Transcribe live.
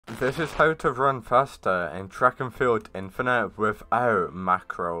This is how to run faster in Track and Field Infinite without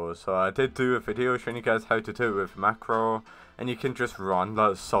macro. So I did do a video showing you guys how to do it with macro, and you can just run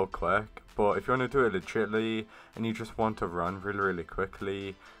like so quick. But if you want to do it legitly and you just want to run really quickly,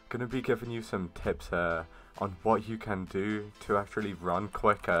 I'm gonna be giving you some tips here on what you can do to actually run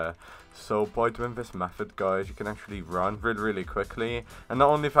quicker. So by doing this method, guys, you can actually run really quickly. And not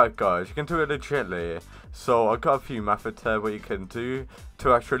only that, guys, you can do it legitly. So I've got a few methods here what you can do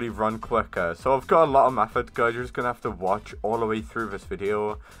to actually run quicker. So I've got a lot of methods, guys. You're just gonna have to watch all the way through this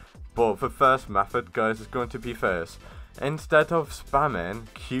video. But the first method, guys, is going to be this. Instead of spamming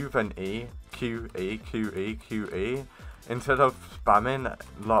Q and E, Q, E, Q, E, Q, E, instead of spamming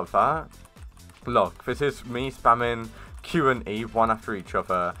like that, look, this is me spamming Q and E one after each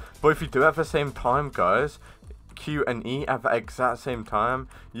other. But if you do it at the same time, guys, Q and E at the exact same time,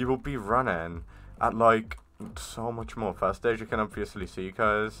 you will be running at like so much more faster, as you can obviously see,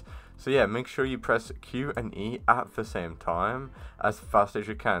 guys. So yeah, make sure you press Q and E at the same time as fast as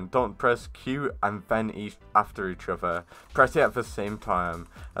you can. Don't press Q and then E after each other. Press it at the same time.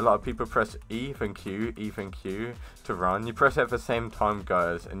 A lot of people press E then Q to run. You press it at the same time,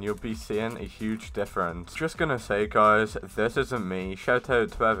 guys, and you'll be seeing a huge difference. Just gonna say, guys, this isn't me. Shout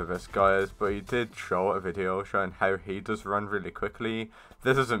out to whoever this guy is, but he did show a video showing how he does run really quickly.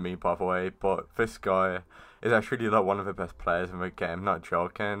 This isn't me, by the way, but this guy is actually like one of the best players in the game, not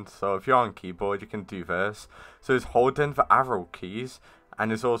joking. So if you're on keyboard, you can do this. So he's holding the arrow keys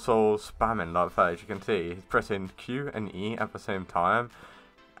and he's also spamming like that, as you can see. He's pressing Q and E at the same time.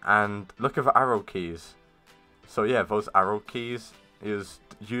 And look at the arrow keys. So yeah, those arrow keys is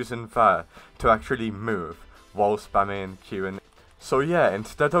using that to actually move while spamming Q and E. So yeah,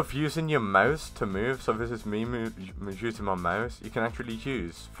 instead of using your mouse to move, so this is me using my mouse, you can actually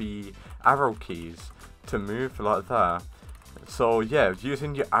use the arrow keys to move like that. So yeah,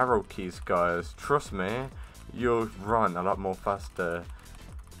 using your arrow keys, guys, trust me, you'll run a lot more faster.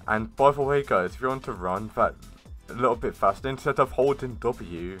 And by the way, guys, if you want to run that a little bit faster, instead of holding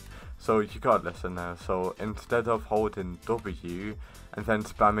W, so you gotta listen now, so instead of holding W and then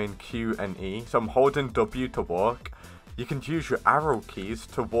spamming Q and E, so I'm holding W to walk, you can use your arrow keys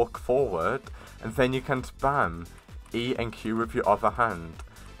to walk forward, and then you can spam E and Q with your other hand.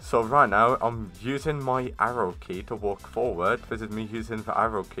 So right now, I'm using my arrow key to walk forward. This is me using the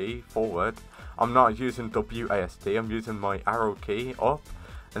arrow key forward. I'm not using WASD, I'm using my arrow key up,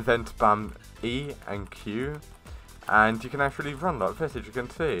 and then spam E and Q. And you can actually run like this, as you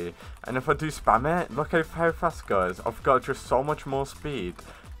can see. And if I do spam it, look how fast, guys. I've got just so much more speed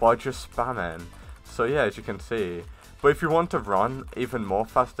by just spamming. So yeah, as you can see. But if you want to run even more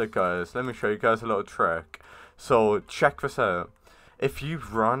faster, guys, let me show you guys a little trick. So check this out. If you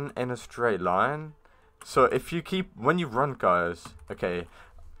run in a straight line, so if you keep, when you run, guys, okay,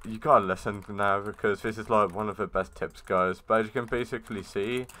 you gotta listen now because this is like one of the best tips, guys. But as you can basically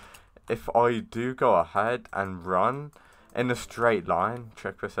see, if I do go ahead and run in a straight line,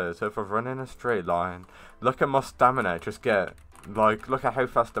 check this out. So if I run in a straight line, look at my stamina, just get, like, look at how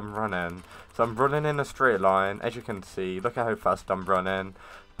fast I'm running. So I'm running in a straight line, as you can see, look at how fast I'm running.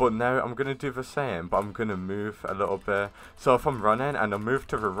 But now I'm going to do the same, but I'm going to move a little bit. So if I'm running and I move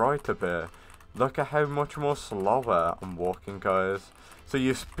to the right a bit, look at how much more slower I'm walking, guys. So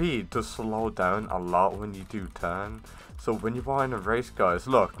your speed does slow down a lot when you do turn. So when you are in a race, guys,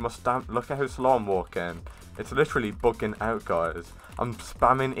 look, look at how slow I'm walking. It's literally bugging out, guys. I'm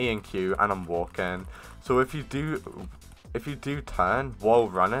spamming E and Q and I'm walking. So if you do turn while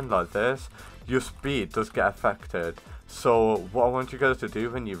running like this, your speed does get affected. So what I want you guys to do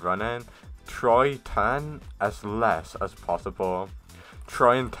when you're running, try turn as less as possible.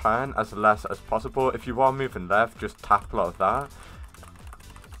 Try and turn as less as possible. If you are moving left, just tap like that.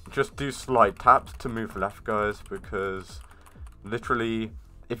 Just do slight taps to move left, guys, because literally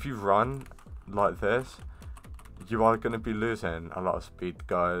if you run like this, you are going to be losing a lot of speed,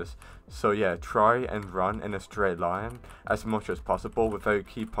 guys. So yeah, try and run in a straight line as much as possible without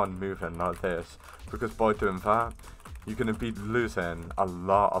keep on moving like this, because by doing that, you're going to be losing a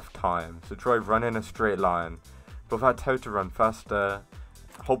lot of time. So try running a straight line. But that's how to run faster.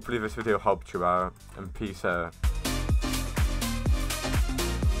 Hopefully this video helped you out, and peace out.